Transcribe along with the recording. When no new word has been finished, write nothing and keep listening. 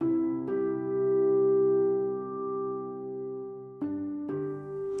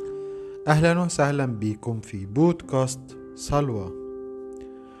أهلا وسهلا بكم في بودكاست صلوة.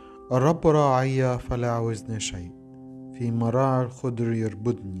 الرب راعي فلا يعوزني شيء، في مراعي الخضر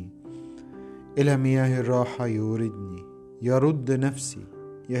يربدني، إلى مياه الراحة يوردني، يرد نفسي،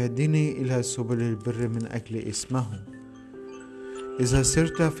 يهدني إلى سبل البر من أجل اسمه. إذا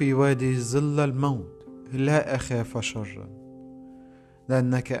سرت في وادي ظل الموت لا أخاف شرا،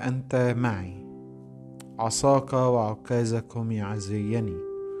 لأنك أنت معي، عصاك وعكازك هم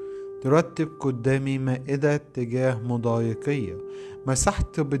يعزيني. ترتب قدامي مائدة تجاه مضايقية،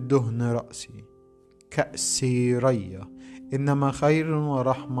 مسحت بالدهن رأسي، كأسي رية. إنما خير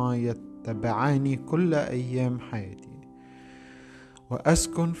ورحمة يتبعاني كل أيام حياتي،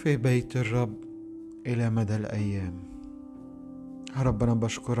 وأسكن في بيت الرب إلى مدى الأيام. ربنا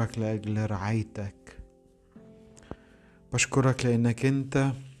بشكرك لأجل رعايتك، بشكرك لأنك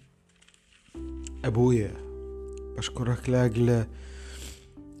أنت أبويا، بشكرك لأجل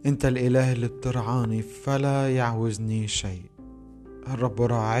أنت الإله اللي بترعاني فلا يعوزني شيء. الرب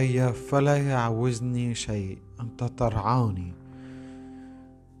راعي فلا يعوزني شيء. أنت ترعاني،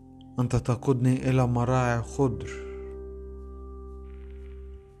 أنت تقودني إلى مراعي خضر،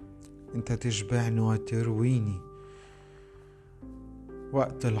 أنت تشبعني وترويني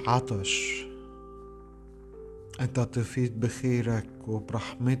وقت العطش. أنت تفيض بخيرك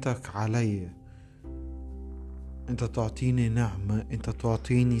وبرحمتك علي. أنت تعطيني نعمة، أنت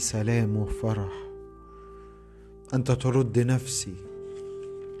تعطيني سلام وفرح. أنت ترد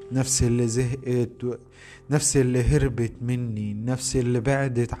نفسي اللي زهقت، نفسي اللي هربت مني، نفسي اللي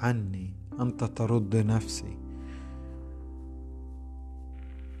بعدت عني. أنت ترد نفسي.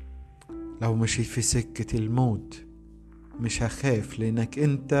 لو مشيت في سكة الموت مش هخاف، لأنك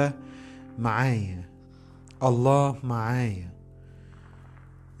أنت معايا، الله معايا.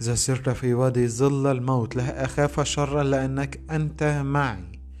 إذا سرت في وادي ظل الموت لا أخاف شرا، لأنك أنت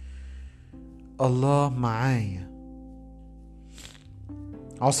معي، الله معايا.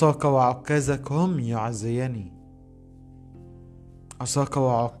 عصاك وعكازك هم يعزيني، عصاك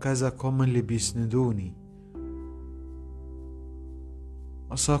وعكازك هم اللي بيسندوني،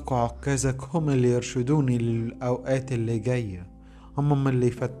 عصاك وعكازك هم اللي يرشدوني للأوقات اللي جاية، هم اللي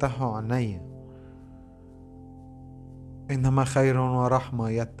يفتحوا عينيا. إنما خير ورحمة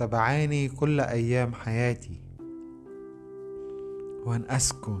يتبعاني كل أيام حياتي،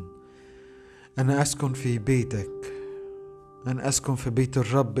 أنا أسكن في بيتك، أنا أسكن في بيت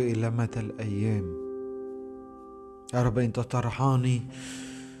الرب إلى مدى الأيام. يا رب أنت ترعاني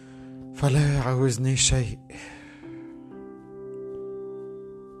فلا يعوزني شيء.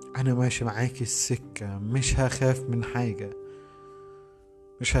 أنا ماشي معاك السكة، مش هخاف من حاجة،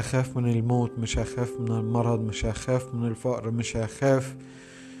 مش هخاف من الموت، مش هخاف من المرض، مش هخاف من الفقر، مش هخاف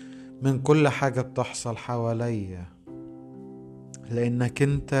من كل حاجة بتحصل حواليا، لأنك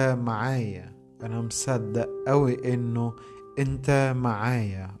أنت معايا. أنا مصدق قوي إنه أنت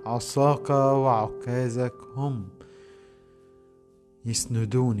معايا. عصاك وعكازك هم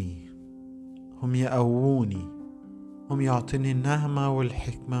يسندوني، هم يقووني، هم يعطيني النعمة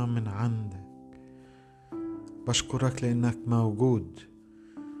والحكمة من عندك. بشكرك لأنك موجود،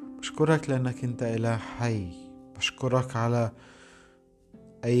 بشكرك لأنك أنت إله حي. بشكرك على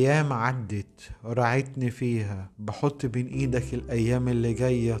أيام عدت ورعيتني فيها. بحط بين إيدك الأيام اللي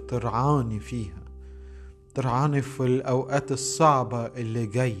جاية ترعاني فيها، ترعاني في الأوقات الصعبة اللي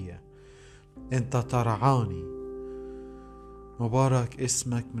جاية. أنت ترعاني. مبارك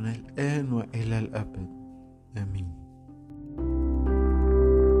اسمك من الآن وإلى الأبد، آمين.